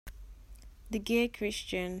The Gay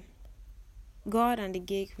Christian. God and the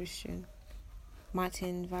Gay Christian.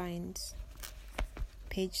 Martin Vines.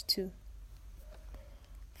 Page 2.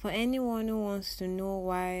 For anyone who wants to know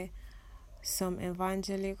why some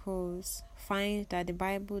evangelicals find that the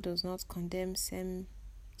Bible does not condemn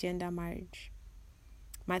same-gender marriage,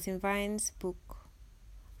 Martin Vines' book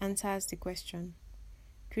answers the question.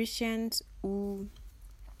 Christians who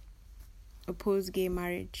oppose gay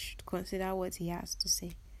marriage, consider what he has to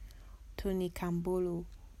say. Tony Cambolo,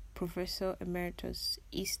 Professor Emeritus,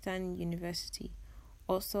 Eastern University,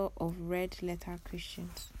 author of Red Letter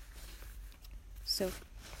Christians. So,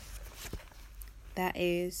 that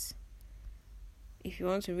is, if you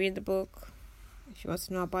want to read the book, if you want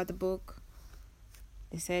to know about the book,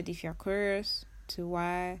 they said if you're curious to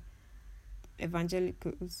why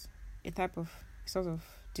evangelicals, a type of sort of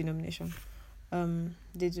denomination,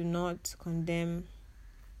 they do not condemn,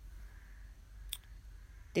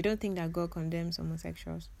 they don't think that God condemns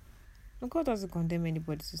homosexuals. No, God doesn't condemn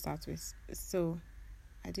anybody to start with. So,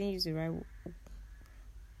 I didn't use the right word.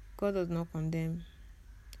 God does not condemn.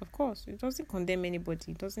 Of course, it doesn't condemn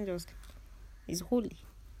anybody. It doesn't just, He's holy.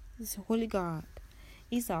 He's a holy God.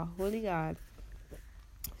 He's a holy God.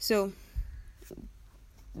 So,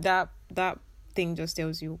 that thing just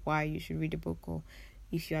tells you why you should read the book, or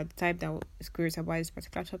if you are the type that is curious about this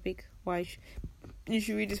particular topic, why you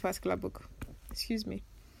should read this particular book. Excuse me.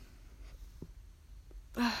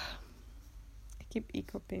 I keep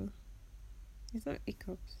hiccuping. It's not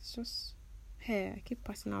hiccups, it's just hair. I keep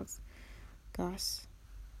passing out gas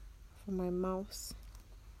from my mouth.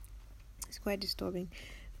 It's quite disturbing.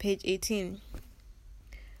 Page 18.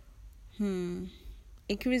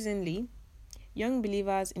 Increasingly, young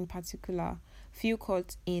believers in particular feel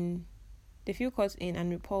caught in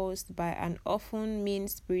and repulsed by an often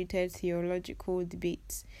mean-spirited theological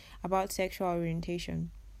debate about sexual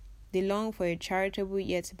orientation. They long for a charitable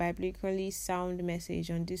yet biblically sound message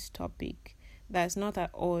on this topic that's not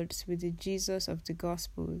at odds with the Jesus of the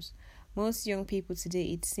Gospels. Most young people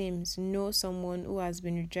today, it seems, know someone who has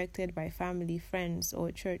been rejected by family, friends,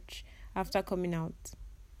 or church after coming out.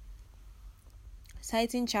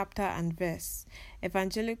 Citing chapter and verse,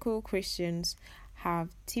 evangelical Christians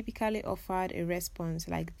have typically offered a response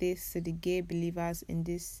like this to the gay believers in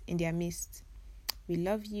their midst. We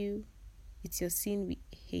love you. It's your sin we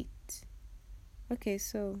hate. Okay,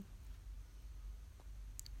 so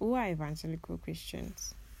who are evangelical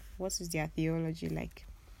Christians? What is their theology like?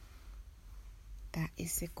 That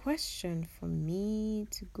is a question for me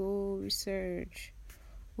to go research.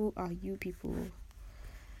 Who are you people?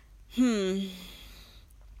 To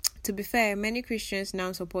be fair, many Christians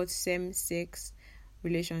now support same-sex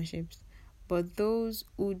relationships, but those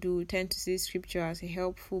who do tend to see scripture as a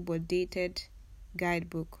helpful but dated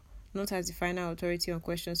guidebook, not as the final authority on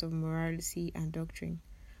questions of morality and doctrine.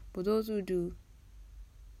 But those who do,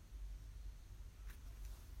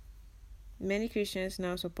 many Christians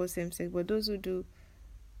now support same-sex, but those who do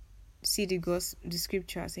see the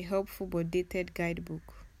scripture as a helpful but dated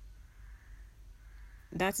guidebook.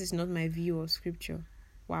 That is not my view of scripture.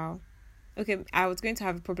 Wow. Okay, I was going to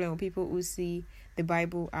have a problem with people who see the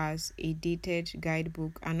Bible as a dated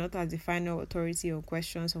guidebook and not as the final authority on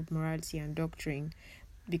questions of morality and doctrine,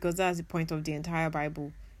 because that's the point of the entire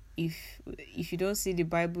Bible. If you don't see the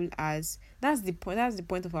Bible as, that's the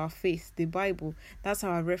point of our faith, the Bible, that's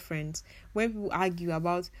our reference. When people argue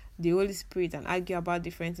about the Holy Spirit and argue about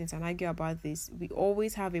different things and argue about this, we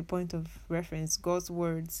always have a point of reference, God's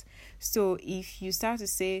words. So if you start to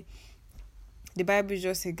say the Bible is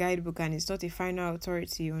just a guidebook and it's not a final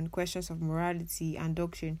authority on questions of morality and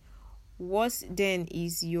doctrine, what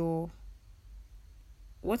is your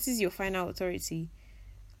final authority?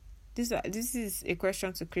 This is a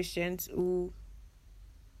question to Christians who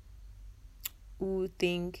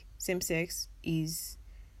think same-sex is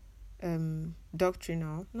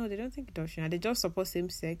doctrinal. No, they don't think doctrinal. They just support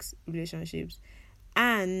same-sex relationships,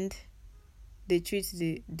 and they treat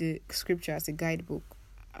the scripture as a guidebook,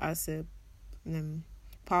 as a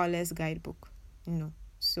powerless guidebook.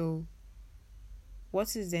 So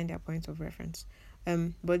what is then their point of reference?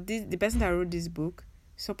 But the person that wrote this book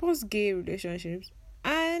supports gay relationships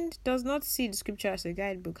and does not see the scripture as a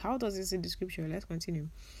guidebook. How does it see the scripture? Let's continue.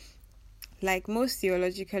 Like most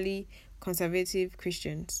theologically conservative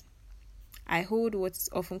Christians, I hold what's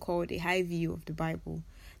often called a high view of the Bible.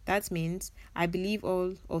 That means I believe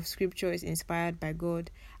all of scripture is inspired by God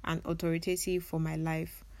and authoritative for my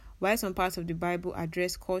life. While some parts of the Bible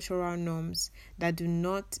address cultural norms that do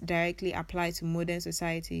not directly apply to modern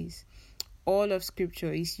societies, all of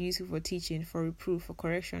scripture is useful for teaching, for reproof, for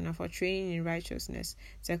correction, and for training in righteousness.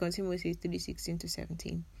 2 Timothy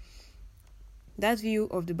 3:16-17. That view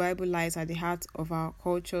of the Bible lies at the heart of our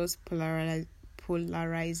culture's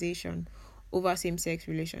polarization over same-sex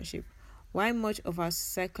relationship. Why much of our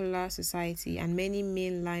secular society and many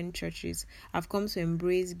mainline churches have come to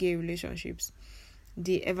embrace gay relationships,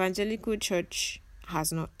 the evangelical church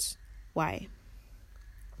has not. Why?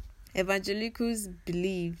 Evangelicals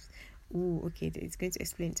believe... it's going to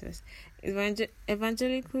explain to us.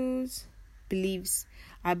 Evangelicals' beliefs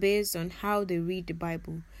are based on how they read the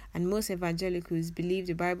Bible, and most evangelicals believe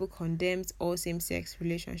the Bible condemns all same-sex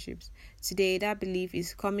relationships. Today, that belief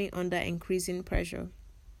is coming under increasing pressure.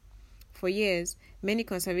 For years, many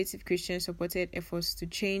conservative Christians supported efforts to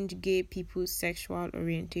change gay people's sexual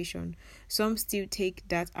orientation. Some still take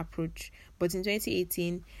that approach, but in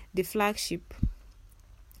 2018, the flagship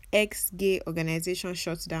ex-gay organization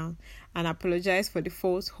shut down and apologized for the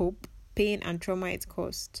false hope, pain, and trauma it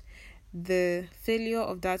caused. The failure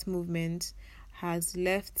of that movement has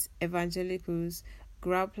left evangelicals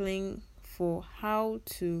grappling for how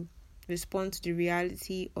to respond to the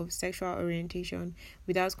reality of sexual orientation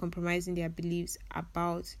without compromising their beliefs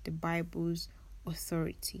about the Bible's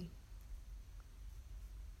authority.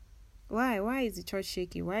 Why is the church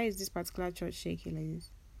shaky? Why is this particular church shaky like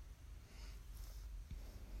this?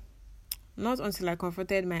 Not until I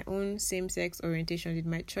confronted my own same-sex orientation did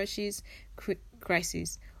my church's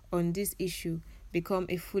crisis on this issue become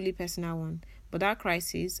a fully personal one. But that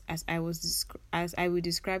crisis, as I will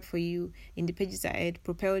describe for you in the pages ahead,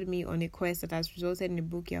 propelled me on a quest that has resulted in the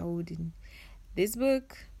book you're holding. This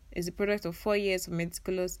book is the product of 4 years of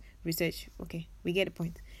meticulous research. Okay, we get the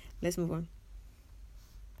point. Let's move on.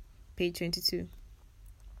 Page 22.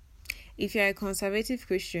 If you're a conservative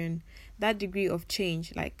Christian, that degree of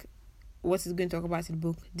change, like what is going to talk about in the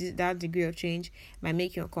book, that degree of change might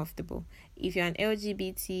make you uncomfortable. If you're an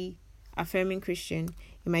LGBT affirming Christian,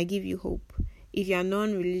 it might give you hope. If you're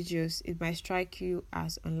non-religious, it might strike you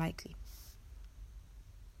as unlikely.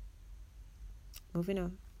 Moving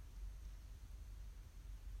on.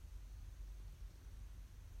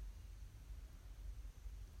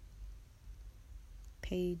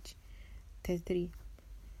 Page 33.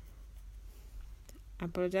 I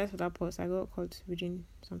apologize for that pause. I got caught reading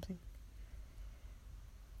something.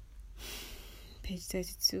 Page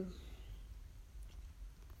 32.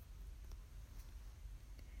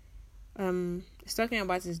 He's talking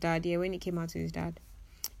about his dad here. When he came out to his dad,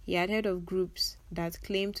 he had heard of groups that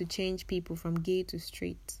claimed to change people from gay to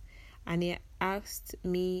straight, and he asked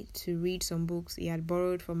me to read some books he had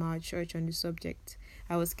borrowed from our church on the subject.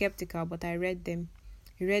 I was skeptical, but I read them.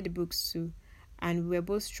 He read the books too, and we were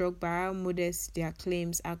both struck by how modest their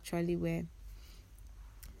claims actually were.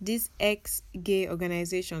 These ex-gay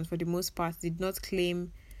organizations, for the most part, did not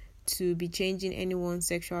claim to be changing anyone's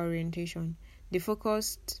sexual orientation. They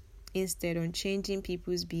focused instead on changing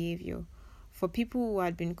people's behavior. For people who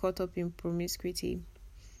had been caught up in promiscuity,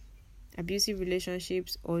 abusive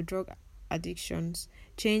relationships, or drug addictions,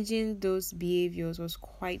 changing those behaviors was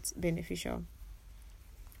quite beneficial.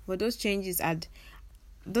 But those changes had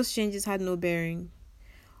no bearing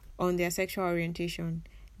on their sexual orientation.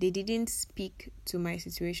 They didn't speak to my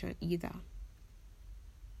situation either.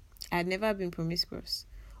 I had never been promiscuous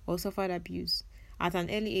or suffered abuse. At an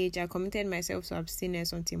early age, I committed myself to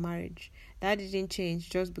abstinence until marriage. That didn't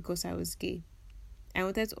change just because I was gay. I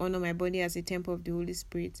wanted to honor my body as a temple of the Holy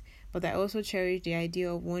Spirit, but I also cherished the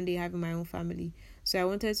idea of one day having my own family. So I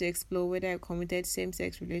wanted to explore whether a committed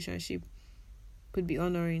same-sex relationship could be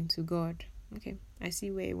honoring to God. Okay, I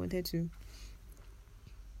see where he wanted to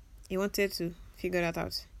figure that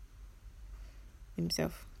out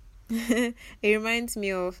himself. It reminds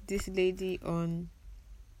me of this lady on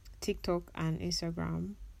TikTok and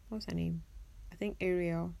Instagram. What's her name? I think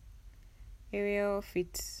Ariel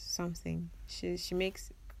Fits something. She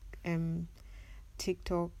makes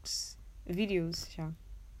TikToks videos.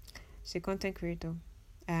 She's a content creator,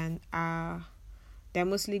 and they're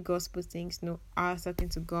mostly gospel things. Us talking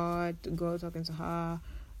to God talking to her,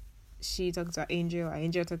 she talking to her angel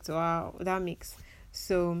talking to her. That mix.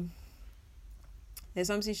 So there's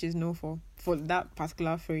something she's known for that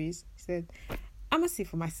particular phrase. She said, "I'm gonna see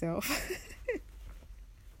for myself."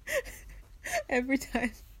 Every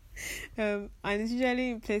time. And it's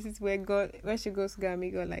usually in places where she goes to God,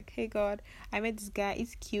 and God like, "Hey God, I met this guy,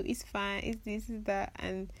 it's cute, it's fine, it's this, it's that,"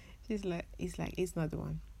 and she's like, it's not the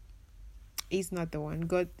one. It's not the one.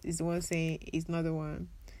 God is the one saying it's not the one.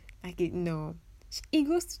 No. He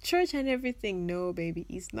goes to church and everything. No, baby,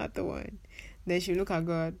 it's not the one. Then she'll look at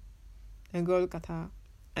God, and God look at her,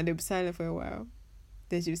 and they'll be silent for a while.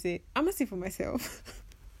 Then she'll say, "I'm gonna see for myself."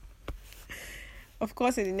 Of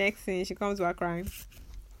course, in the next thing, she comes back crying.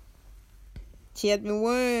 She had been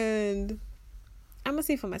warned. I must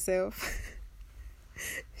say for myself.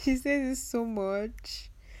 She says this so much,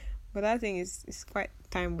 but that thing is quite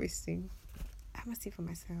time wasting. I must say for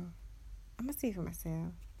myself.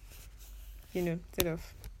 Instead of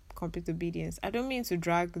complete obedience. I don't mean to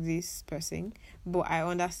drag this person, but I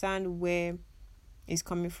understand where it's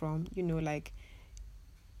coming from. Like,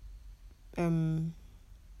 we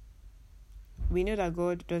know that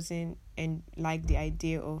God doesn't like the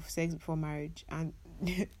idea of sex before marriage, and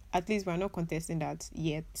at least we're not contesting that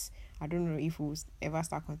yet. I don't know if we'll ever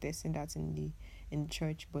start contesting that in the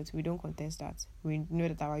church, but we don't contest that. We know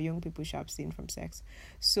that our young people should abstain from sex.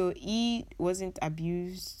 So he wasn't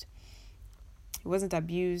abused.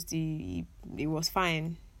 He was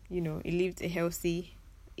fine. He lived he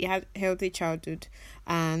had healthy childhood,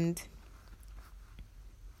 and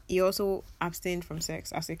he also abstained from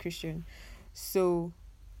sex as a Christian. So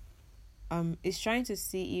it's trying to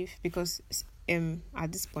see if, because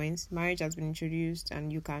at this point marriage has been introduced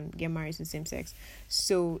and you can get married to same sex.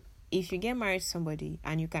 So if you get married to somebody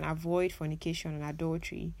and you can avoid fornication and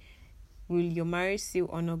adultery, will your marriage still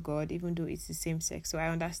honor God even though it's the same sex? So I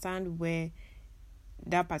understand where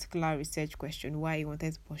that particular research question, why he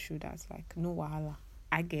wanted to pursue that. Like, no wahala,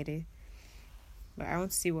 I get it, but I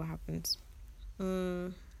want to see what happens.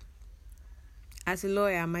 As a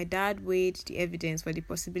lawyer, my dad weighed the evidence for the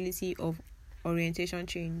possibility of orientation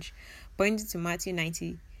change. Pointing to Matthew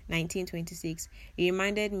 19:26, he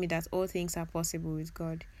reminded me that all things are possible with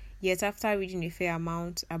God. Yet after reading a fair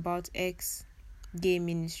amount about ex-gay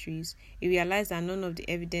ministries, he realized that none of the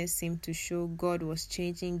evidence seemed to show God was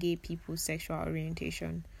changing gay people's sexual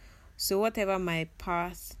orientation. So whatever my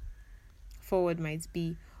path forward might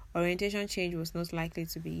be, orientation change was not likely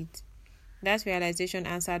to be it. That realization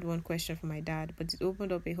answered one question for my dad, but it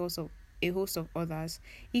opened up a host of others.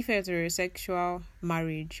 If heterosexual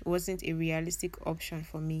marriage wasn't a realistic option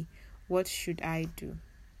for me, what should I do?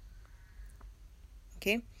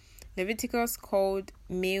 Okay. Leviticus called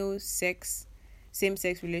same-sex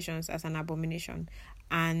relations as an abomination,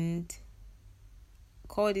 and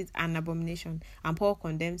called it an abomination, and Paul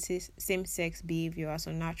condemned same-sex behavior as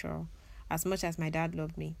unnatural. As much as my dad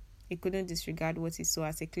loved me, he couldn't disregard what he saw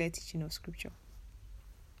as a clear teaching of scripture.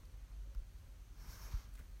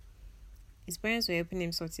 His parents were helping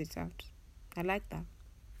him sort it out. I like that.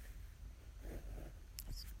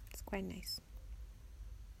 It's quite nice.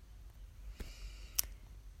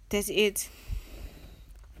 38.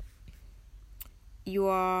 You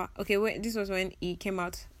are... Okay, this was when he came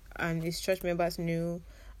out and his church members knew,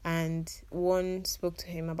 and one spoke to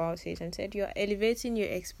him about it and said, "You are elevating your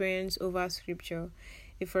experience over scripture."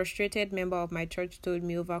 A frustrated member of my church told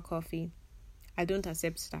me over coffee, "I don't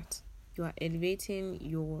accept that. You are elevating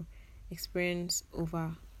your experience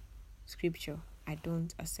over scripture. I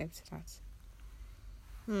don't accept that."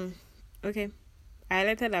 Okay. I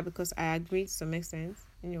highlighted that because I agree to some extent.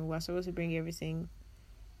 We're supposed to bring everything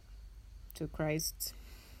to Christ.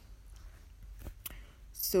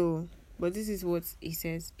 So, but this is what he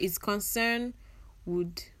says. His concern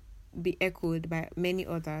would be echoed by many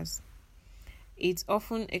others. It's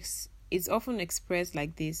often expressed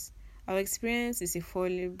like this: our experience is a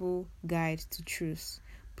fallible guide to truth.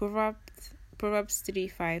 Proverbs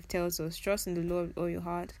 3:5 tells us, "Trust in the Lord with all your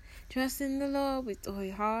heart. Trust in the Lord with all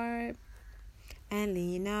your heart, and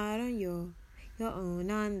lean not on your own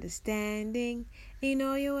understanding. In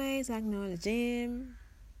all your ways acknowledge Him,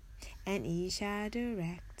 and He shall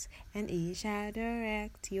direct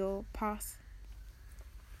your path."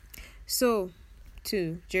 So,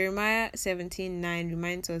 2. Jeremiah 17:9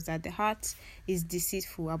 reminds us that the heart is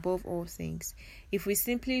deceitful above all things. If we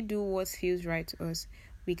simply do what feels right to us,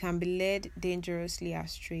 we can be led dangerously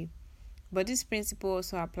astray. But this principle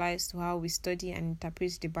also applies to how we study and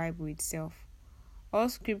interpret the Bible itself. All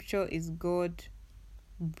scripture is God-breathed.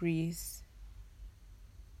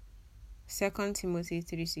 2 Timothy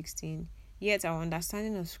 3:16. Yet our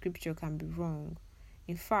understanding of scripture can be wrong.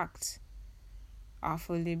 In fact, our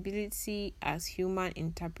fallibility as human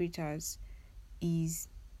interpreters is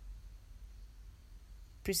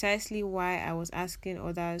precisely why I was asking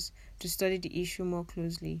others to study the issue more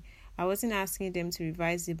closely. I wasn't asking them to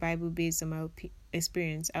revise the Bible based on my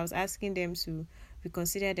experience. I was asking them to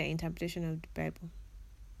reconsider their interpretation of the Bible.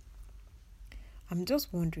 I'm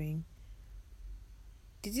just wondering,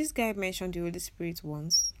 did this guy mention the Holy Spirit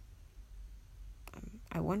once?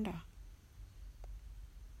 I wonder.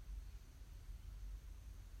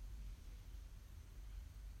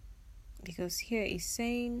 Because here it's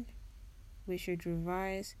saying we should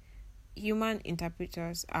revise. Human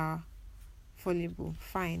interpreters are fallible.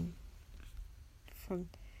 Fine.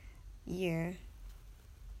 Yeah.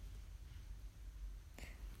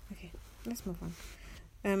 Okay, let's move on.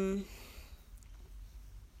 Um,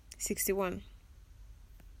 61.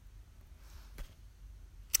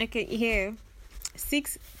 Okay, here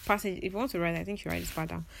 6 passages. If you want to write, I think you should write this part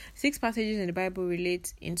down. 6 passages in the Bible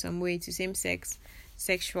relate in some way to same-sex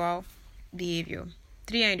sexual behavior.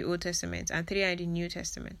 3 are in the Old Testament and 3 are in the New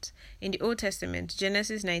Testament. In the Old Testament,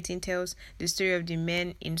 Genesis 19 tells the story of the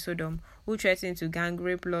men in Sodom who threatened to gang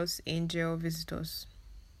rape Lot's angel visitors.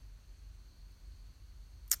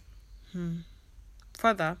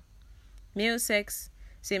 Further, male sex,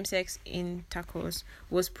 same-sex intercourse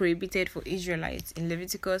was prohibited for Israelites in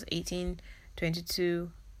Leviticus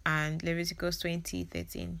 18:22 and Leviticus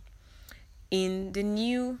 20:13. In the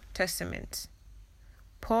New Testament,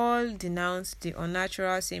 Paul denounced the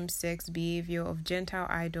unnatural same-sex behavior of Gentile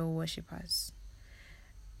idol worshippers.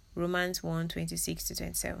 Romans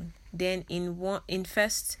 1:26-27. Then in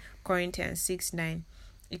 1 Corinthians 6:9,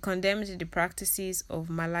 he condemned the practices of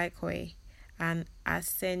malakoi and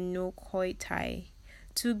asenokoitai,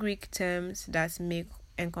 2 Greek terms that may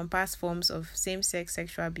encompass forms of same-sex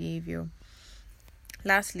sexual behavior.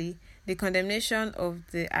 Lastly, the condemnation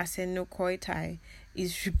of the asenokoitai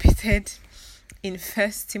is repeated in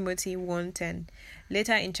 1 Timothy 1:10.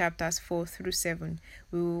 Later in chapters 4-7,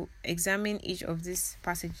 we will examine each of these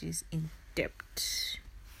passages in depth.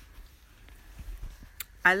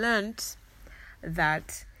 I learned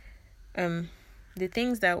that the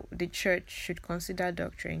things that the church should consider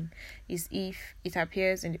doctrine is if it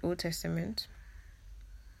appears in the Old Testament,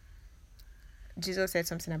 Jesus said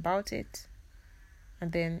something about it,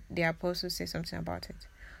 and then the apostles say something about it.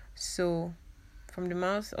 So, from the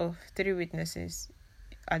mouth of 3 witnesses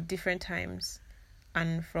at different times,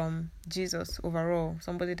 and from Jesus overall,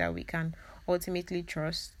 somebody that we can ultimately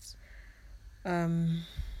trust,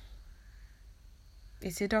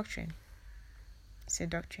 it's a doctrine. It's a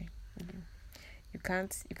doctrine. You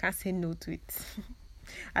can't say no to it.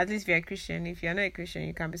 At least if you're a Christian. If you're not a Christian,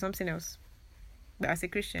 you can be something else. But as a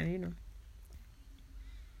Christian,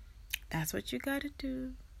 that's what you gotta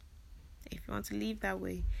do. If you want to live that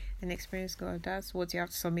way and experience God, that's what you have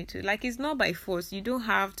to submit to. Like, it's not by force. You don't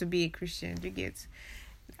have to be a Christian. You get?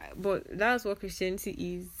 But that's what Christianity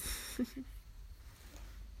is.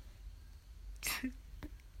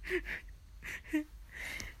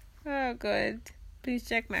 Oh God, please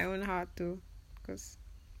check my own heart too, because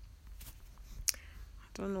I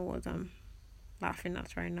don't know what I'm laughing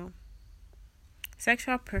at right now.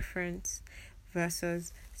 Sexual preference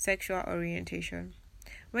versus sexual orientation.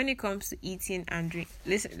 When it comes to eating and drink,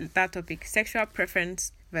 listen, that topic, sexual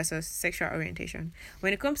preference versus sexual orientation.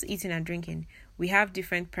 When it comes to eating and drinking, we have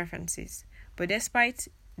different preferences, but despite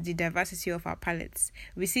the diversity of our palates,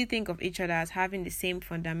 we still think of each other as having the same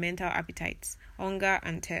fundamental appetites, hunger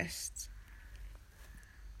and thirst.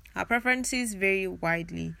 Our preferences vary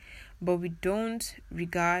widely, but we don't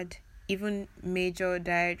regard even major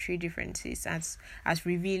dietary differences as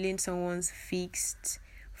revealing someone's fixed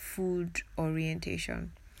food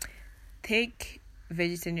orientation. Take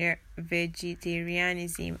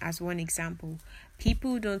vegetarianism as one example.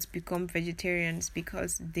 People don't become vegetarians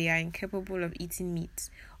because they are incapable of eating meat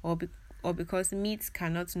or because meat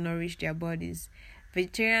cannot nourish their bodies.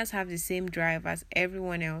 Vegetarians have the same drive as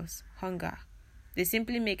everyone else, hunger. They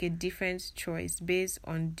simply make a different choice based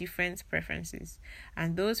on different preferences,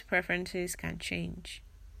 and those preferences can change.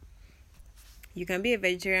 You can be a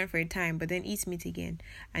vegetarian for a time, but then eat meat again,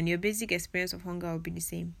 and your basic experience of hunger will be the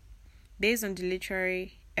same. Based on the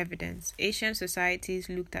literary evidence, ancient societies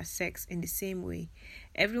looked at sex in the same way.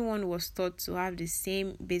 Everyone was thought to have the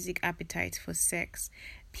same basic appetite for sex.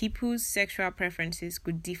 People's sexual preferences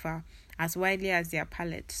could differ as widely as their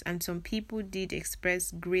palates, and some people did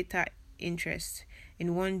express greater interest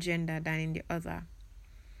in one gender than in the other.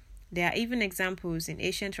 There are even examples in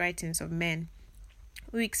ancient writings of men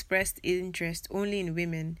who expressed interest only in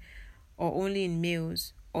women or only in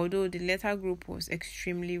males, although the latter group was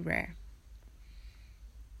extremely rare.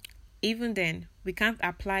 Even then, we can't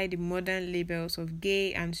apply the modern labels of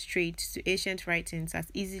gay and straight to ancient writings as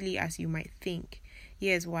easily as you might think.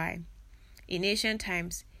 Here's why. In ancient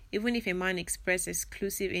times, even if a man expressed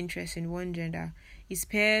exclusive interest in one gender, his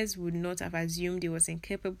peers would not have assumed he was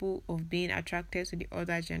incapable of being attracted to the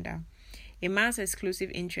other gender. A man's exclusive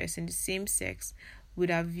interest in the same sex would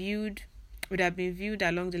have been viewed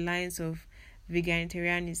along the lines of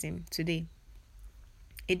vegetarianism today.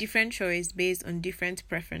 A different choice based on different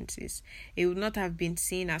preferences. It would not have been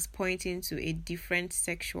seen as pointing to a different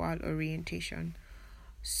sexual orientation.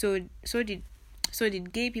 So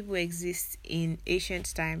did gay people exist in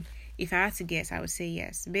ancient time? If I had to guess, I would say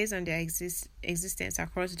yes, based on their existence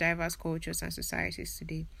across diverse cultures and societies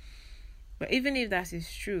today. But even if that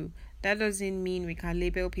is true, that doesn't mean we can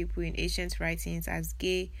label people in ancient writings as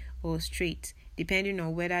gay or straight, depending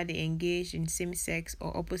on whether they engaged in same-sex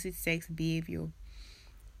or opposite-sex behavior.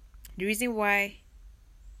 The reason why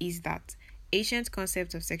is that ancient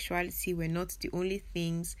concepts of sexuality were not the only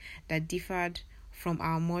things that differed from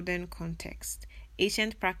our modern context.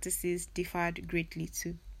 Ancient practices differed greatly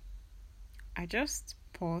too. I just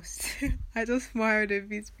paused. I just smiled a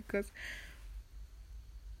bit because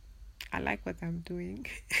I like what I'm doing.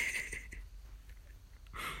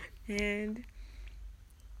 And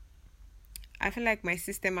I feel like my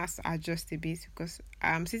system has to adjust a bit because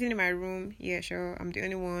I'm sitting in my room. Yeah, sure, I'm the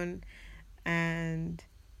only one. And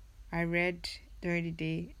I read during the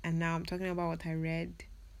day, and now I'm talking about what I read.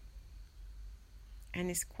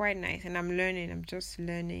 And it's quite nice. And I'm learning. I'm just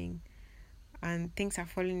learning. And things are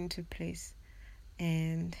falling into place.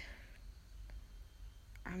 And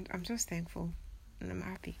I'm just thankful. And I'm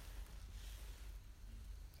happy.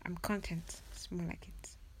 I'm content. It's more like it.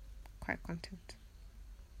 Quite content.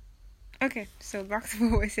 Okay, so back to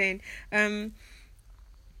what we're saying. I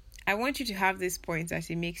want you to have this point as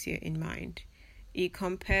it makes you in mind.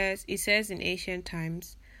 It says in ancient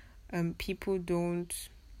times, people weren't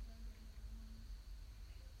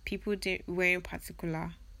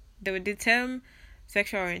particular. The term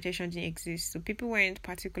sexual orientation didn't exist, so people weren't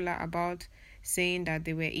particular about saying that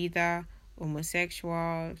they were either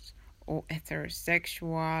homosexuals or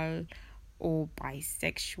heterosexual or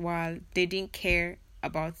bisexual. They didn't care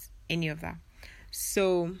about any of that.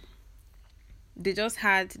 So they just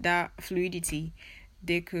had that fluidity.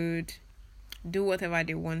 They could do whatever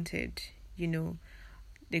they wanted,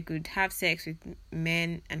 They could have sex with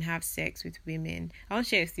men and have sex with women. I want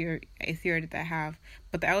to share a theory that I have,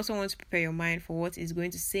 but I also want to prepare your mind for what is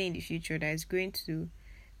going to say in the future that is going to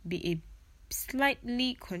be a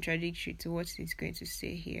slightly contradictory to what it's going to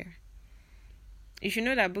say here. You should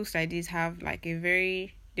know that books like this have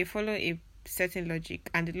they follow a certain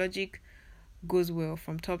logic, and the logic goes well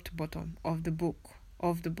from top to bottom of the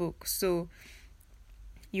book. So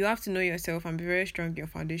you have to know yourself and be very strong in your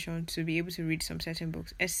foundation to be able to read some certain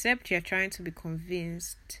books, except you're trying to be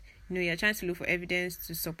convinced. You're trying to look for evidence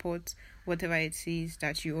to support whatever it is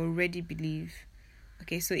that you already believe.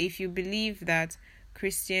 Okay, so if you believe that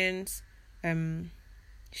Christians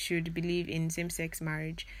should believe in same-sex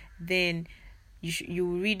marriage, then you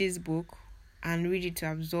will read this book and read it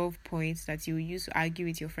to absorb points that you will use to argue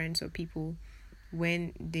with your friends or people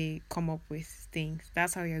when they come up with things.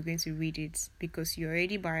 That's how you're going to read it, because you're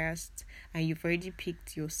already biased and you've already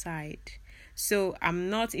picked your side. So I'm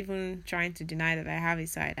not even trying to deny that I have a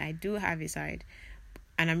side. I do have a side,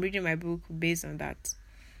 and I'm reading my book based on that.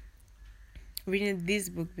 Reading this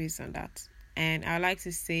book based on that. And I like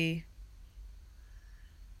to say,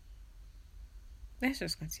 let's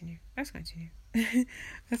just continue. Let's continue.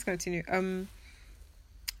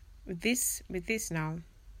 With this now.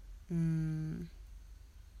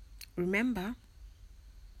 Remember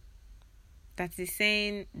that it's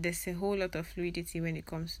saying there's a whole lot of fluidity when it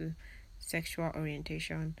comes to sexual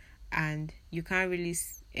orientation, and you can't really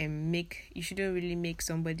you shouldn't really make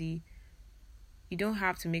somebody, you don't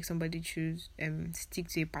have to make somebody choose stick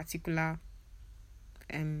to a particular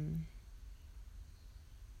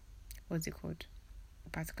what's it called, a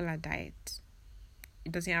particular diet.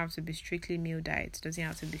 It doesn't have to be strictly male diet, it doesn't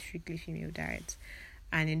have to be strictly female diet.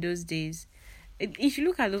 And in those days, if you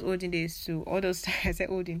look at those olden days too, all those I said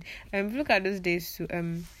olden, if you look at those days too,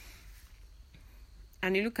 and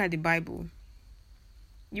you look at the Bible,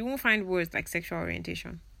 you won't find words like sexual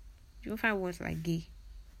orientation. You won't find words like gay.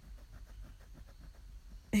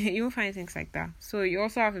 You won't find things like that. So you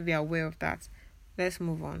also have to be aware of that. Let's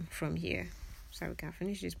move on from here so we can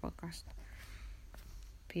finish this podcast.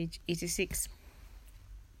 Page 86.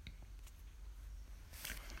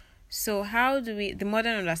 So the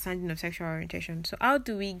modern understanding of sexual orientation. So how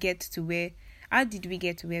did we get to where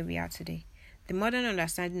we are today? The modern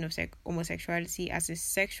understanding of homosexuality as a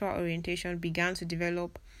sexual orientation began to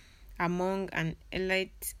develop among an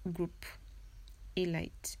elite group.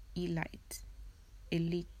 Elite.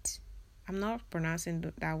 I'm not pronouncing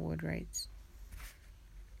that word right.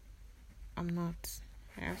 I'm not.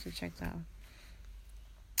 I have to check that out.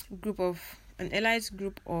 An elite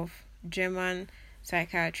group of German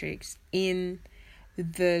psychiatrists in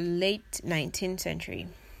the late 19th century,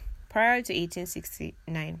 prior to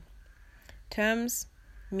 1869. Terms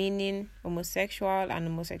meaning homosexual and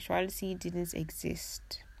homosexuality didn't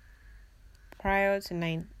exist prior to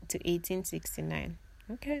 1869.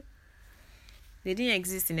 Okay. They didn't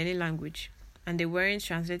exist in any language, and they weren't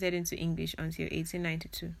translated into English until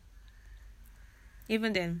 1892.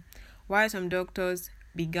 Even then, while some doctors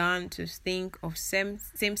began to think of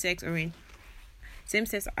same-sex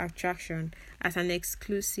attraction as an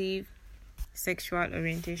exclusive sexual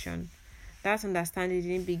orientation. That understanding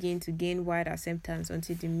didn't begin to gain wide acceptance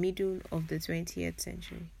until the middle of the 20th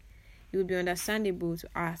century. It would be understandable to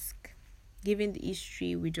ask, given the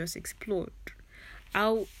history we just explored,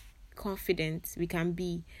 how confident we can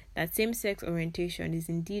be that same-sex orientation is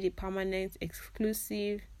indeed a permanent,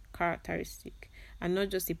 exclusive characteristic and not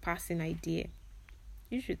just a passing idea.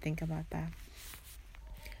 You should think about that.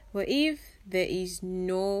 But if there is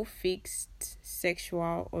no fixed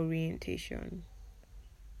sexual orientation,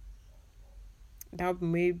 that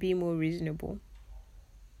may be more reasonable.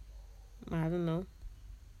 I don't know.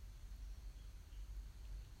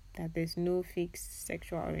 That there's no fixed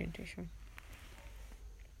sexual orientation.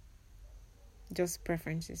 Just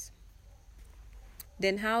preferences.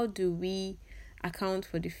 Then how do we account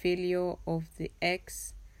for the failure of the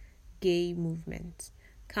ex-gay movement?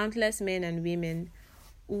 Countless men and women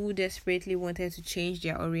who desperately wanted to change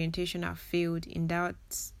their orientation have failed in that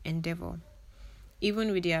endeavor,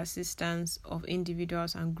 even with the assistance of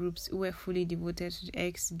individuals and groups who were fully devoted to the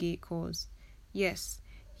ex-gay cause. Yes,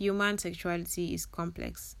 human sexuality is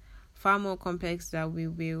complex, far more complex than we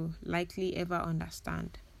will likely ever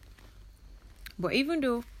understand. But even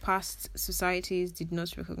though past societies did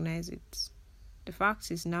not recognize it, the fact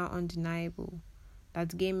is now undeniable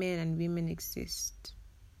that gay men and women exist.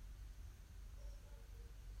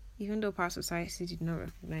 Even though past society did not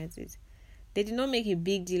recognize it, they did not make a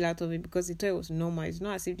big deal out of it because they thought it was normal. It's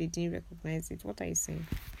not as if they didn't recognize it. What are you saying?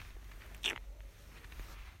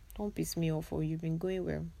 Don't piss me off, or you've been going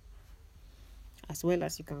well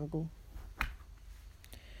as you can go.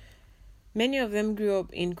 Many of them grew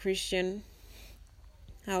up in Christian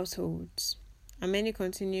households, and many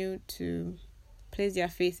continue to place their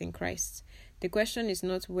faith in Christ. The question is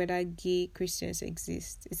not whether gay Christians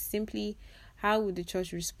exist. It's simply, how would the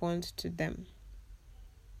church respond to them?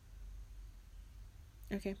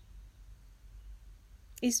 Okay.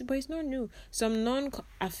 But it's not new. Some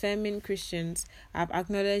non-affirming Christians have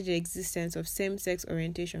acknowledged the existence of same-sex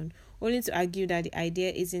orientation, only to argue that the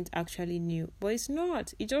idea isn't actually new. But it's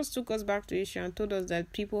not. It just took us back to issue and told us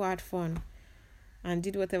that people had fun and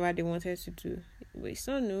did whatever they wanted to do. But it's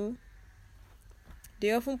not new.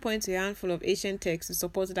 They often point to a handful of ancient texts to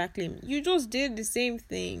support that claim. You just did the same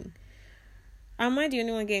thing. Am I the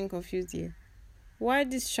only one getting confused here? Why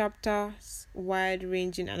this chapter's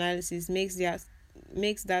wide-ranging analysis makes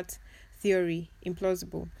that theory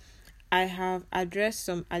implausible? I have addressed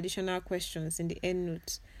some additional questions in the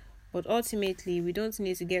endnotes, but ultimately we don't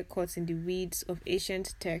need to get caught in the weeds of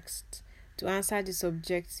ancient texts to answer this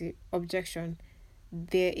objection.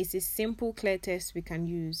 There is a simple, clear test we can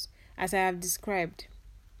use. As I have described,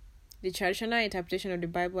 the traditional interpretation of the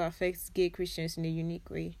Bible affects gay Christians in a unique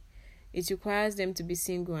way. It requires them to be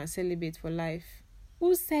single and celibate for life.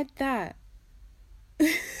 Who said that?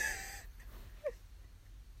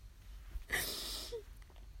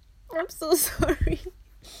 I'm so sorry.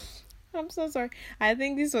 I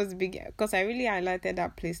think this was big because I really highlighted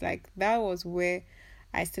that place. Like, that was where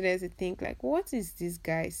I started to think, like, what is this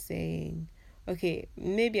guy saying? Okay,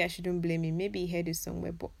 maybe I shouldn't blame him. Maybe he heard it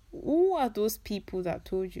somewhere. But who are those people that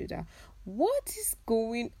told you that? What is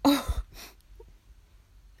going on?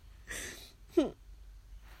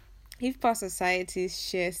 If past societies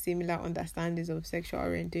share similar understandings of sexual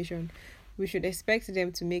orientation, we should expect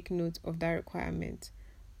them to make note of that requirement,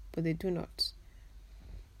 but they do not.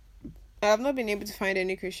 I have not been able to find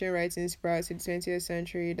any Christian writings prior to the 20th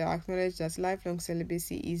century that acknowledge that lifelong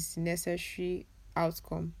celibacy is the necessary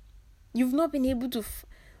outcome. You've not been able to...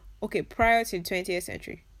 prior to the 20th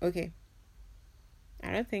century. Okay.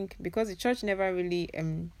 I don't think... Because the church never really...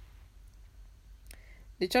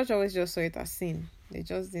 the church always just saw it as sin. They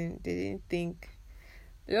didn't think...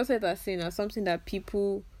 They just saw it as sin, as something that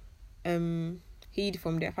people hid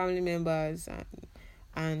from their family members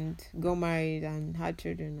and got married and had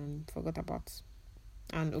children and forgot about,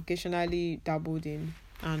 and occasionally dabbled in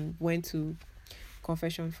and went to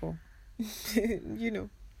confession for.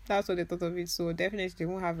 That's what they thought of it. So definitely they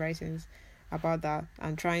won't have writings about that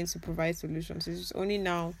and trying to provide solutions. It's just only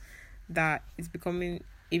now that it became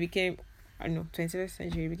 21st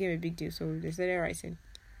century, it became a big deal, so they started writing.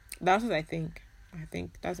 That's what I think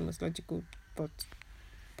that's the most logical thought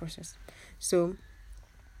process. So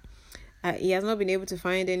he has not been able to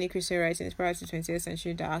find any Christian writings prior to the 20th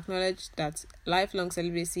century that acknowledge that lifelong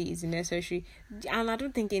celibacy is necessary. And I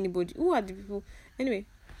don't think anybody... Who are the people? Anyway,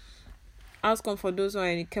 outcome for those who are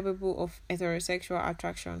incapable of heterosexual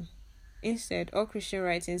attraction. Instead, all Christian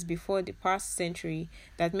writings before the past century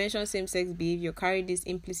that mention same-sex behavior carry this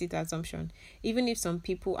implicit assumption. Even if some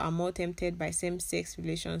people are more tempted by same-sex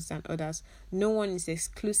relations than others, no one is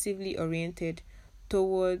exclusively oriented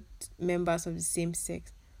toward members of the same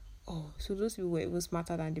sex. Oh, so those people were even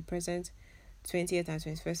smarter than the present 20th and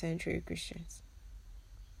 21st century Christians.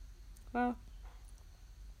 Well,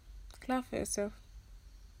 clap for yourself.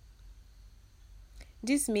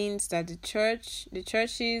 This means that the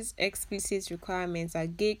church's explicit requirements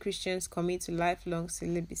that gay Christians commit to lifelong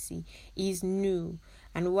celibacy is new,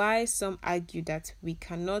 and why some argue that we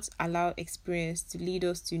cannot allow experience to lead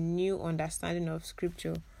us to new understanding of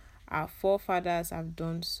Scripture. Our forefathers have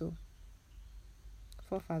done so.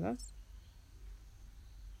 Forefathers?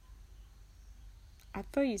 I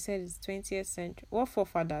thought you said it's 20th century. What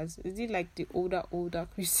forefathers? Is it like the older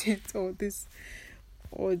Christians or this?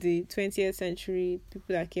 Or the 20th century,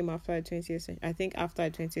 people that came after the 20th century. I think after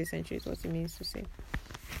the 20th century is what it means to say.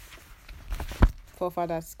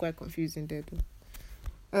 Forefathers is quite confusing there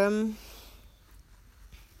though.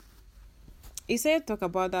 He said talk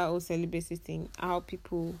about that whole celibacy thing, how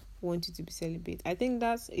people want you to be celibate. I think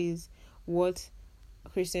that is what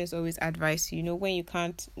Christians always advise you, when you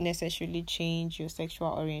can't necessarily change your sexual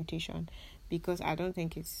orientation, because I don't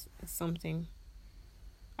think it's something.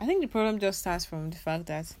 I think the problem just starts from the fact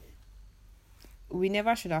that we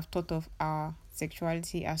never should have thought of our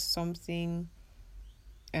sexuality as something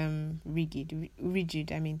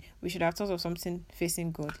rigid. I mean, we should have thought of something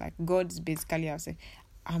facing God. Like God is basically us.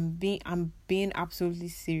 I'm being absolutely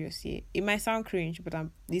serious here. It might sound cringe, but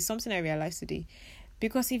it's something I realized today.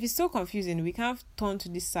 Because if it's so confusing, we can't turn to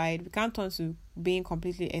this side. We can't turn to being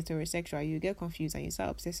completely heterosexual. You get confused and you start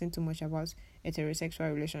obsessing too much about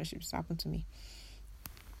heterosexual relationships. It happened to me.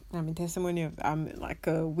 I'm a testimony of I'm like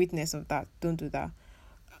a witness of that. Don't do that.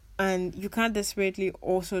 And you can't desperately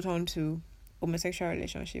also turn to homosexual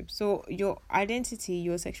relationships. So your identity,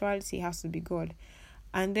 your sexuality has to be God.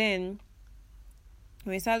 And then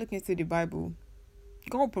when you start looking through the Bible,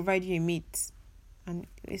 God will provide you a mate. And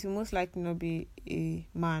it's most likely not be a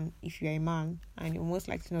man if you're a man, and you're most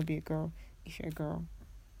likely not be a girl if you're a girl.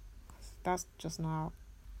 That's not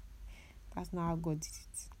how God did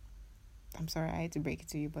it. I'm sorry, I had to break it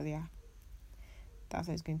to you, but yeah, that's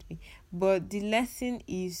how it's going to be. But the lesson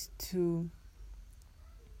is to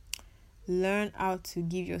learn how to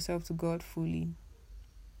give yourself to God fully.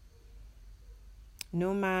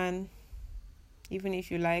 No man, even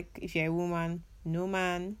if you're a woman, no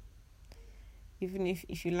man. Even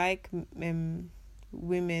if you like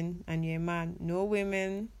women and you're a man, no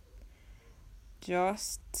women.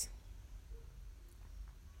 Just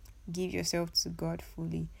give yourself to God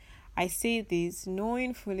fully. I say this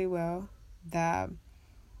knowing fully well that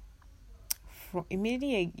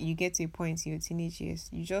immediately you get to a point in your teenage years,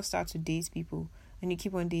 you just start to date people, and you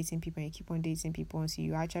keep on dating people, and you keep on dating people until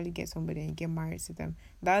you actually get somebody and you get married to them.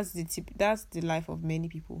 That's the life of many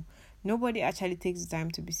people. Nobody actually takes the time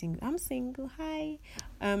to be single. I'm single, hi.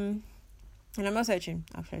 And I'm not searching,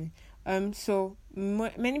 actually. So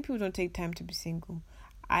many people don't take time to be single.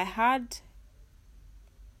 I had,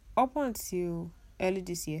 up until early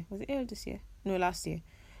this year, was it early this year? No, last year.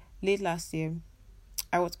 Late last year,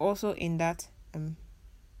 I was also in that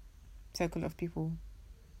circle of people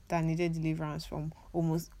that needed deliverance from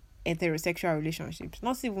almost heterosexual relationships.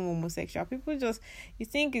 Not even homosexual. People you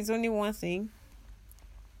think it's only one thing.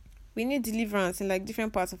 We need deliverance in like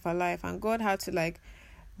different parts of our life, and God had to like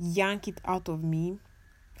yank it out of me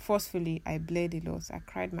forcefully. I bled a lot. I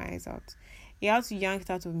cried my eyes out. He had to yank it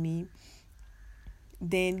out of me,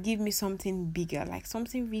 then give me something bigger, like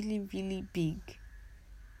something really, really big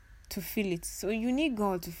to fill it. So you need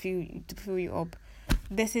God to fill you up.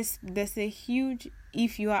 There's a huge,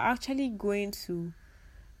 if you are actually going to,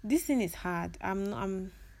 this thing is hard.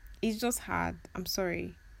 It's just hard. I'm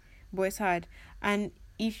sorry, but it's hard. And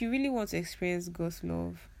if you really want to experience God's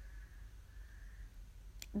love,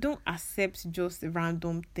 don't accept just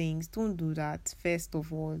random things. Don't do that. First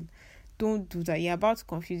of all, don't do that. You're about to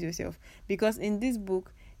confuse yourself, because in this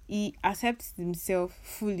book, he accepts himself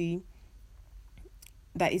fully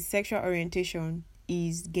that his sexual orientation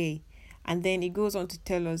is gay. And then he goes on to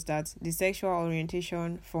tell us that the sexual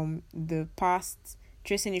orientation from the past,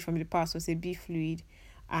 tracing it from the past, was a bit fluid,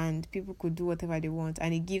 and people could do whatever they want.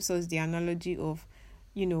 And he gives us the analogy of,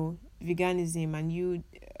 veganism, and you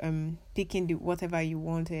picking the whatever you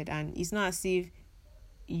wanted. And it's not as if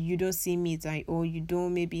you don't see meat, or you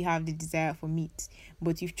don't maybe have the desire for meat,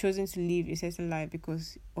 but you've chosen to live a certain life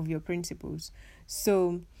because of your principles.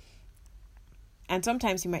 So, and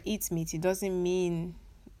sometimes you might eat meat. It doesn't mean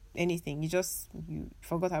anything. You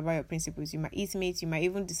forgot about your principles. You might eat meat. You might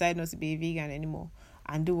even decide not to be a vegan anymore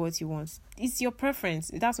and do what you want. It's your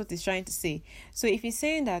preference. That's what it's trying to say. So if it's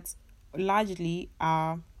saying that largely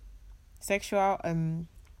our sexual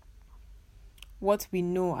what we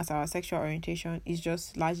know as our sexual orientation is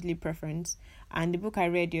just largely preference, and the book I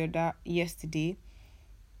read yesterday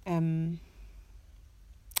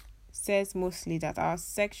says mostly that our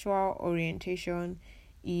sexual orientation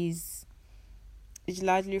is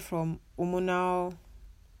largely from hormonal,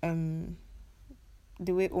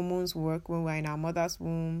 the way hormones work when we're in our mother's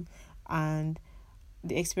womb, and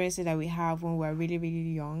the experiences that we have when we're really,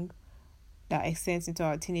 really young, that extends into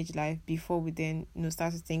our teenage life before we then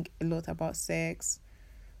start to think a lot about sex.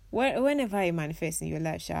 Whenever it manifests in your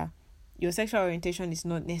life, your sexual orientation is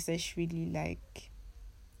not necessarily like,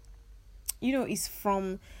 it's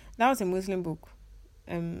from, that was a Muslim book,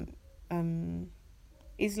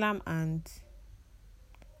 Islam and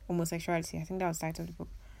Homosexuality. I think that was the title of the book.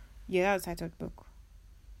 Yeah, that was the title of the book.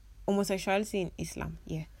 Homosexuality in Islam.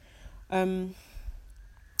 Yeah.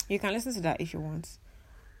 You can listen to that if you want.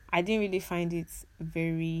 I didn't really find it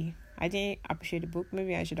I didn't appreciate the book.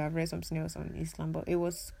 Maybe I should have read something else on Islam, but it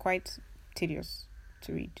was quite tedious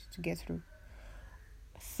to read, to get through.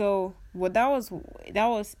 So, that was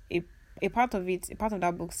a part of it, a part of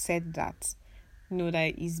that book said that,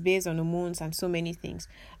 that it's based on hormones and so many things.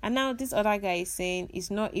 And now this other guy is saying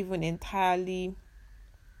it's not even entirely,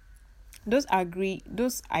 those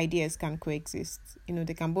ideas can coexist.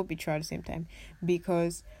 They can both be true at the same time,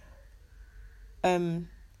 because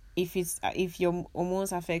if your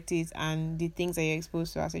hormones affect it and the things that you're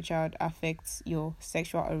exposed to as a child affects your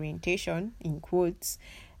sexual orientation, in quotes,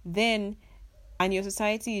 then, and your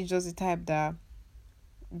society is just the type that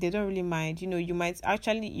they don't really mind. You might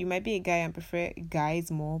be a guy and prefer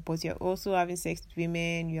guys more, but you're also having sex with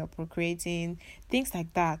women, you're procreating, things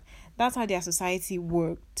like that. That's how their society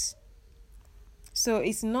worked. So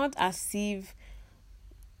it's not as if,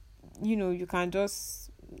 you can just,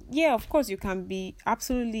 of course you can be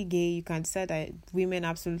absolutely gay, you can decide that women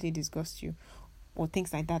absolutely disgust you, or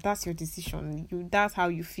things like that. That's your decision. That's how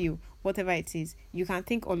you feel, whatever it is. You can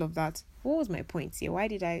think all of that. What was my point here? Why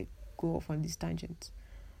did I go off on this tangent?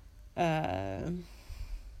 Okay,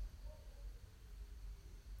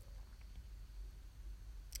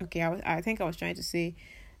 I think I was trying to say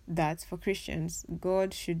that for Christians,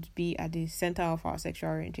 God should be at the center of our sexual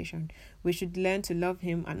orientation. We should learn to love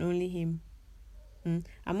Him and only Him. And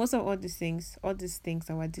most of all these things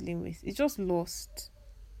that we're dealing with, it's just lost,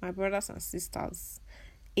 my brothers and sisters.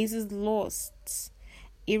 It is lost.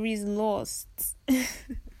 It is lost.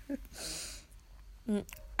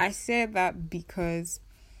 I say that because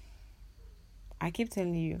I keep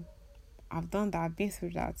telling you, I've done that, I've been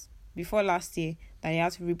through that before last year, that you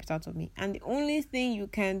have to rip it out of me. And the only thing you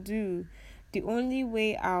can do, the only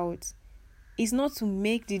way out, is not to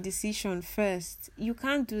make the decision first. You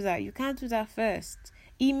can't do that. You can't do that first.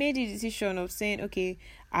 He made the decision of saying, okay,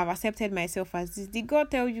 I've accepted myself as this. Did God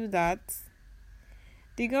tell you that?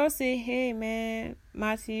 Did God say, hey man,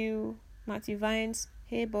 Matthew Vines,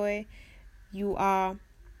 hey boy, you are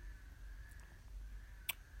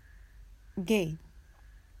gay?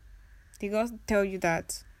 Did God tell you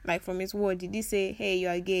that? Like from His word, did He say, hey, you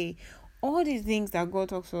are gay? All these things that God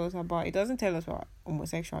talks to us about, it doesn't tell us about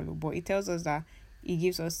homosexual, but it tells us that He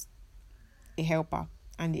gives us a helper,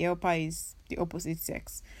 and the helper is the opposite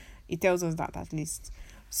sex. It tells us that, at least.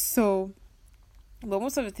 So, but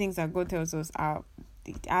most of the things that God tells us are,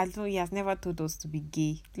 although He has never told us to be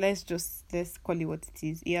gay, let's call it what it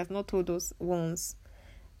is. He has not told us once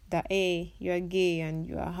that, hey, you are gay and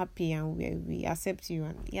you are happy and we accept you.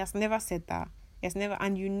 And He has never said that. He has never.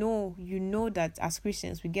 And you know that as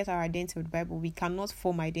Christians, we get our identity with the Bible. We cannot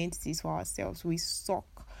form identities for ourselves. We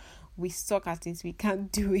suck at it. We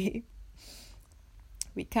can't do it.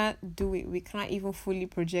 We can't do it. We can't even fully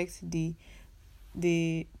project the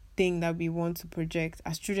thing that we want to project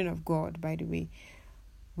as children of God, by the way.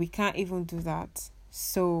 We can't even do that.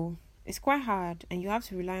 So it's quite hard, and you have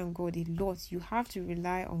to rely on God a lot. You have to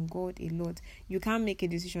rely on God a lot. You can't make a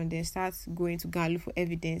decision then start going to go and look for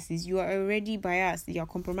evidences. You are already biased. You are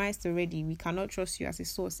compromised already. We cannot trust you as a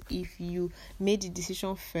source. If you made the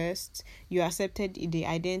decision first, you accepted the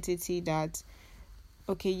identity that,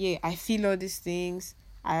 okay, yeah, I feel all these things.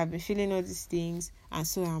 I have been feeling all these things, and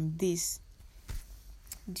so I'm this.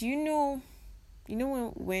 Do you know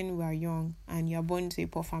when we are young and you are born into a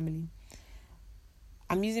poor family?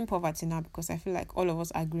 I'm using poverty now because I feel like all of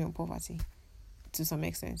us agree on poverty to some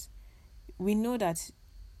extent. We know that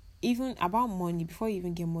even about money, before you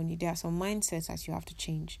even get money, there are some mindsets that you have to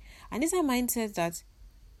change. And these are mindsets that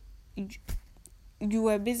you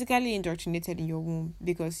were basically indoctrinated in your womb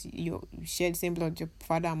because you shared the same blood with your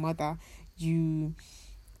father and mother. You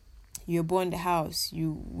were born in the house.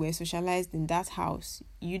 You were socialized in that house.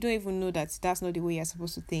 You don't even know that that's not the way you're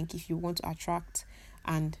supposed to think if you want to attract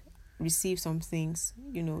and receive some things.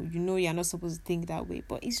 You know you're not supposed to think that way,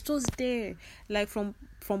 but it's just there. Like from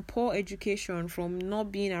poor education, from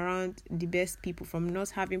not being around the best people, from not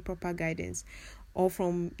having proper guidance, or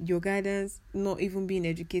from your guidance not even being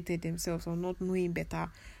educated themselves or not knowing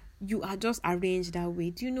better. You are just arranged that way.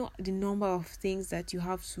 Do you know the number of things that you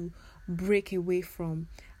have to break away from?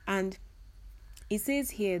 And it says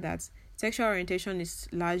here that sexual orientation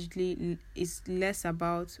is less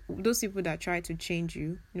about those people that try to change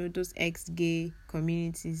you, those ex-gay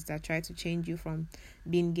communities that try to change you from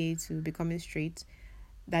being gay to becoming straight,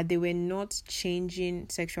 that they were not changing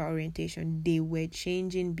sexual orientation, they were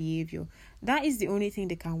changing behavior. That is the only thing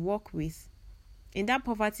they can work with. In that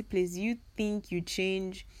poverty place, you think you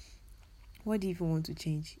change. What do you even want to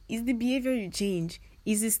change? It's the behavior you change.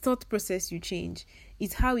 It's his thought process you change.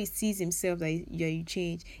 It's how he sees himself that you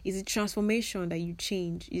change. It's the transformation that you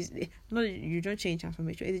change. You don't change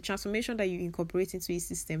transformation. It's the transformation that you incorporate into his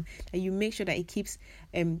system, that you make sure that it keeps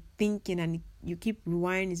thinking, and you keep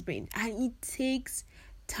rewinding his brain. And it takes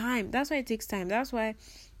time. That's why it takes time. That's why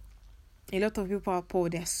a lot of people are poor.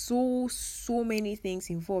 There's so many things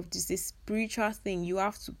involved. It's a spiritual thing. You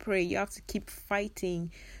have to pray. You have to keep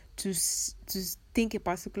fighting to think a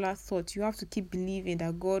particular thought. You have to keep believing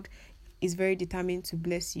that God is very determined to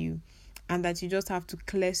bless you, and that you just have to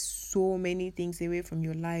clear so many things away from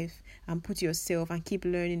your life and put yourself and keep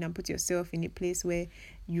learning and put yourself in a place where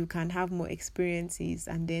you can have more experiences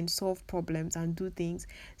and then solve problems and do things.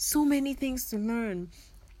 So many things to learn.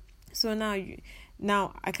 So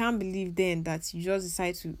now I can't believe then that you just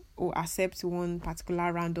decide to accept one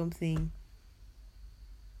particular random thing.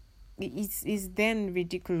 It's then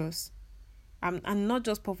ridiculous. And not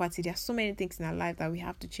just poverty. There are so many things in our life that we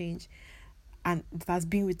have to change, and that's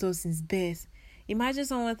been with us since birth. Imagine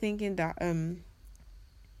someone thinking that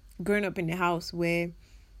growing up in a house where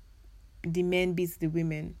the men beats the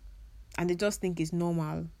women, and they just think it's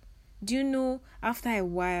normal. Do you know, after a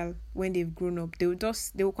while, when they've grown up, they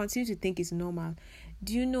will continue to think it's normal.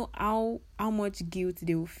 Do you know how much guilt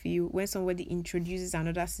they will feel when somebody introduces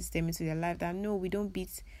another system into their life that, no, we don't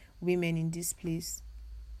beat women in this place?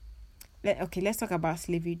 Let's talk about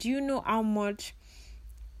slavery. Do you know how much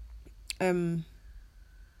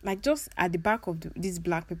just at the back of these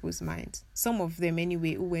black people's minds, some of them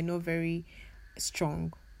anyway, who were not very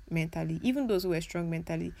strong mentally, even those who were strong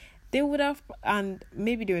mentally, they would have, and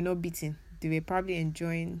maybe they were not beaten, they were probably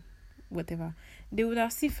enjoying whatever, they would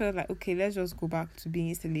have still felt like, okay, let's just go back to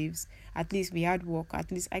being slaves. At least we had work.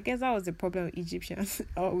 At least, I guess that was the problem with Egyptians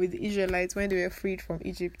or with the Israelites when they were freed from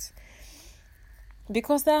Egypt.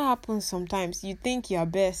 Because that happens sometimes. You think you're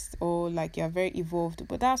best or like you're very evolved,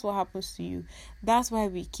 but that's what happens to you. That's why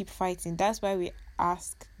we keep fighting. That's why we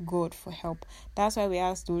ask God for help. That's why we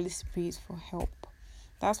ask the Holy Spirit for help.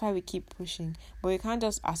 That's why we keep pushing. But we can't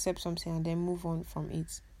just accept something and then move on from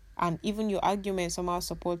it. And even your argument somehow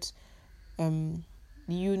supports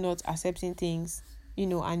you not accepting things,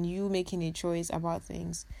 and you making a choice about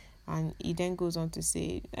things. And he then goes on to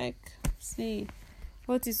say, see,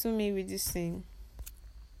 what is so me with this thing?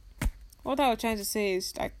 What I was trying to say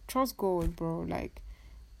is, trust God, bro.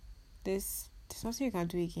 There's nothing you can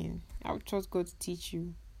do again. I would trust God to teach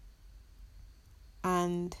you.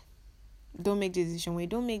 And don't make the decision. When you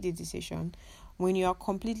don't make the decision, when you are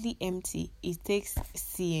completely empty, it takes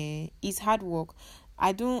it's hard work.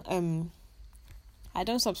 I don't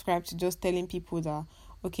subscribe to just telling people that,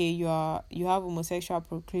 okay, you have homosexual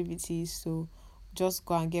proclivities, so just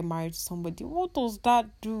go and get married to somebody. What does that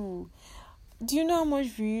do? Do you know how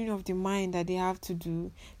much renewing of the mind that they have to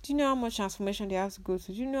do? Do you know how much transformation they have to go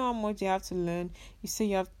through? Do you know how much they have to learn? You say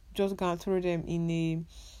you have just gone through them in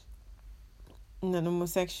an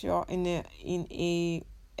homosexual, in a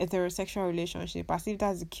heterosexual relationship, as if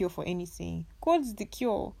that's the cure for anything. God's the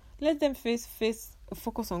cure. Let them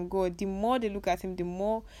focus on God. The more they look at him, the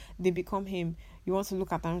more they become him. You want to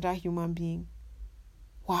look at another human being.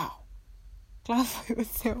 Wow. Clap for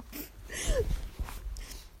yourself.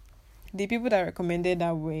 The people that recommended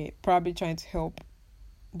that were probably trying to help,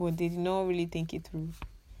 but they did not really think it through.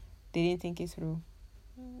 They didn't think it through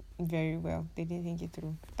very well. They didn't think it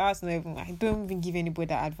through. That's not even, I don't even give anybody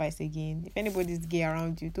that advice again. If anybody's gay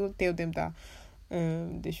around you, don't tell them that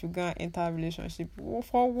they should go and enter a relationship.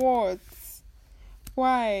 For what?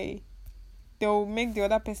 Why? They'll make the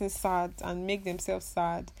other person sad and make themselves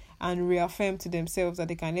sad and reaffirm to themselves that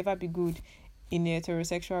they can never be good in a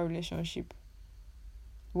heterosexual relationship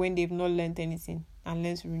when they've not learned anything. and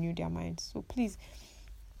learn to renew their minds. So please,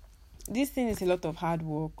 this thing is a lot of hard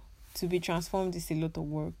work. To be transformed is a lot of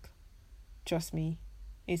work. Trust me,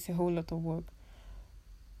 it's a whole lot of work.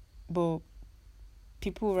 But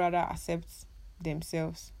people rather accept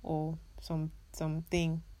themselves or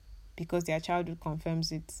something because their childhood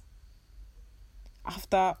confirms it.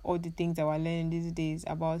 After all the things that we're learning these days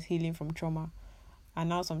about healing from trauma, and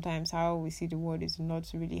now sometimes how we see the world is not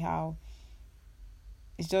really how.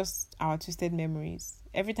 It's just our twisted memories.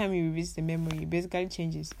 Every time we revisit the memory, it basically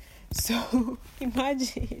changes. So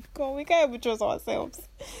imagine, God, we can't even trust ourselves.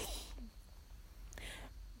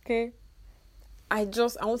 Okay. I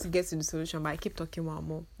want to get to the solution, but I keep talking more and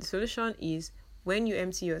more. The solution is when you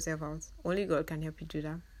empty yourself out, only God can help you do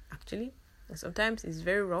that, actually. And sometimes it's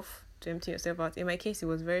very rough to empty yourself out. In my case, it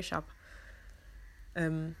was very sharp.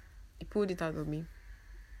 It pulled it out of me.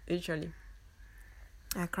 Literally.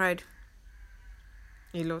 I cried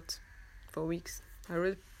a lot for weeks. I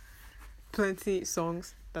wrote plenty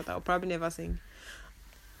songs that I'll probably never sing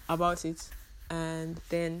about it. And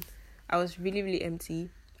then I was really, really empty.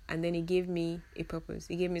 And then it gave me a purpose.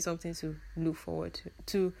 It gave me something to look forward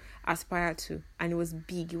to aspire to. And it was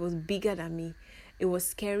big. It was bigger than me. It was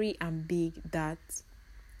scary and big that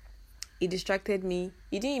it distracted me.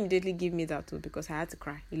 It didn't immediately give me that too because I had to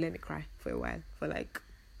cry. It let me cry for a while, for like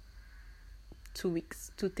 3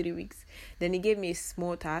 weeks. Then it gave me a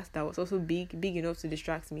small task that was also big enough to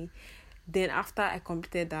distract me. Then after I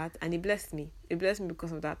completed that, and it blessed me. It blessed me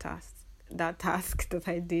because of that task that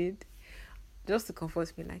I did. Just to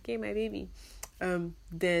comfort me, like, hey, my baby.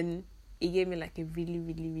 Then it gave me like a really,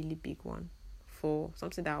 really, really big one for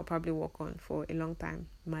something that I'll probably work on for a long time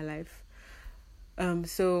in my life.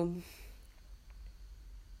 So,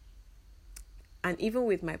 and even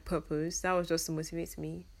with my purpose, that was just to motivate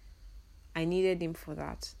me. I needed him for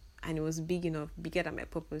that. And it was big enough, bigger than my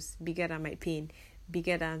purpose, bigger than my pain,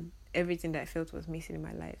 bigger than everything that I felt was missing in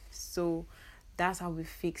my life. So that's how we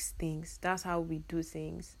fix things. That's how we do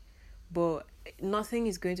things. But nothing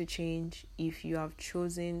is going to change if you have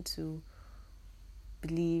chosen to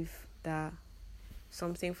believe that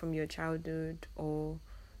something from your childhood or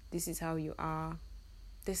this is how you are.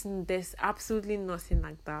 There's absolutely nothing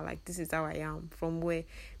like that. Like, this is how I am. From where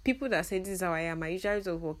people that say this is how I am, I usually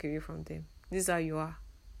just walk away from them. This is how you are.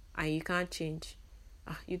 And you can't change.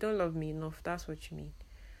 You don't love me enough. That's what you mean.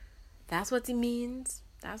 That's what it means.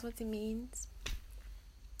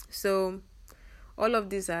 So, all of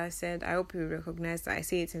this I said, I hope you recognize that I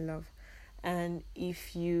say it in love. And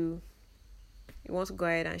if you want to go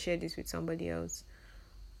ahead and share this with somebody else,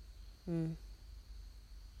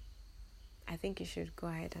 I think you should go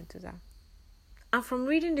ahead and do that. And from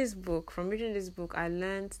reading this book, I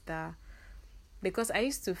learned that because I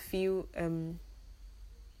used to feel, a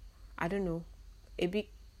bit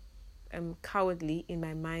cowardly in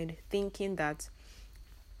my mind, thinking that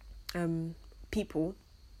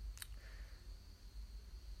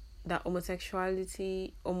that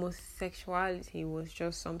homosexuality was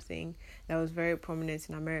just something that was very prominent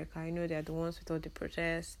in America. They're the ones with all the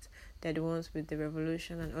protests, they're the ones with the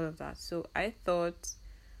revolution and all of that. So I thought,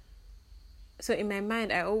 in my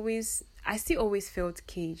mind, I still always felt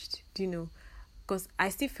caged, because I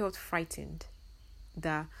still felt frightened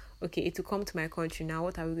that, okay, it will come to my country now,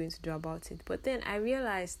 what are we going to do about it? But then I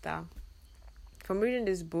realized that from reading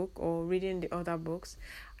this book or reading the other books,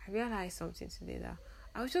 I realized something today, that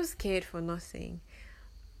I was just scared for nothing.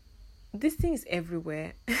 This thing is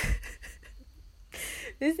everywhere.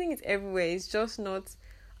 It's just not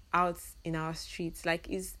out in our streets. Like,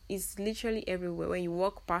 it's literally everywhere. When you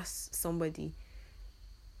walk past somebody,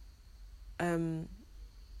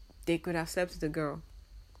 they could have slept with the girl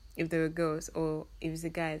if they were girls, or if it's a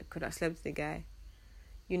guy, they could have slept with the guy.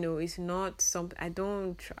 It's not something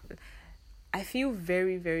I feel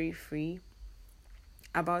very, very free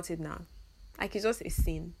about it now. Like, it's just a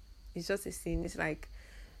sin. It's like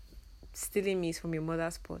stealing meat from your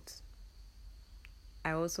mother's pot.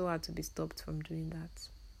 I also had to be stopped from doing that.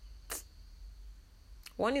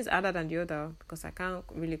 One is harder than the other because I can't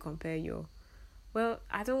really compare I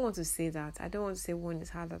don't want to say that. I don't want to say one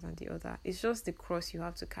is harder than the other. It's just the cross you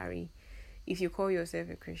have to carry if you call yourself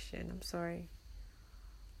a Christian. I'm sorry.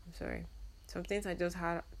 Some things are just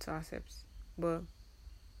hard to accept. But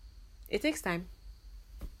it takes time.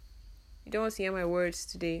 You don't want to hear my words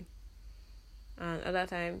today, and other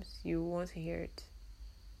times you want to hear it.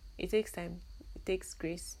 It takes time. It takes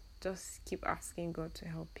grace. Just keep asking God to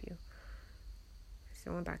help you.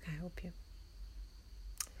 Someone that can help you.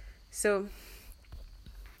 So,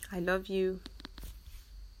 I love you.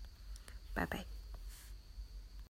 Bye-bye.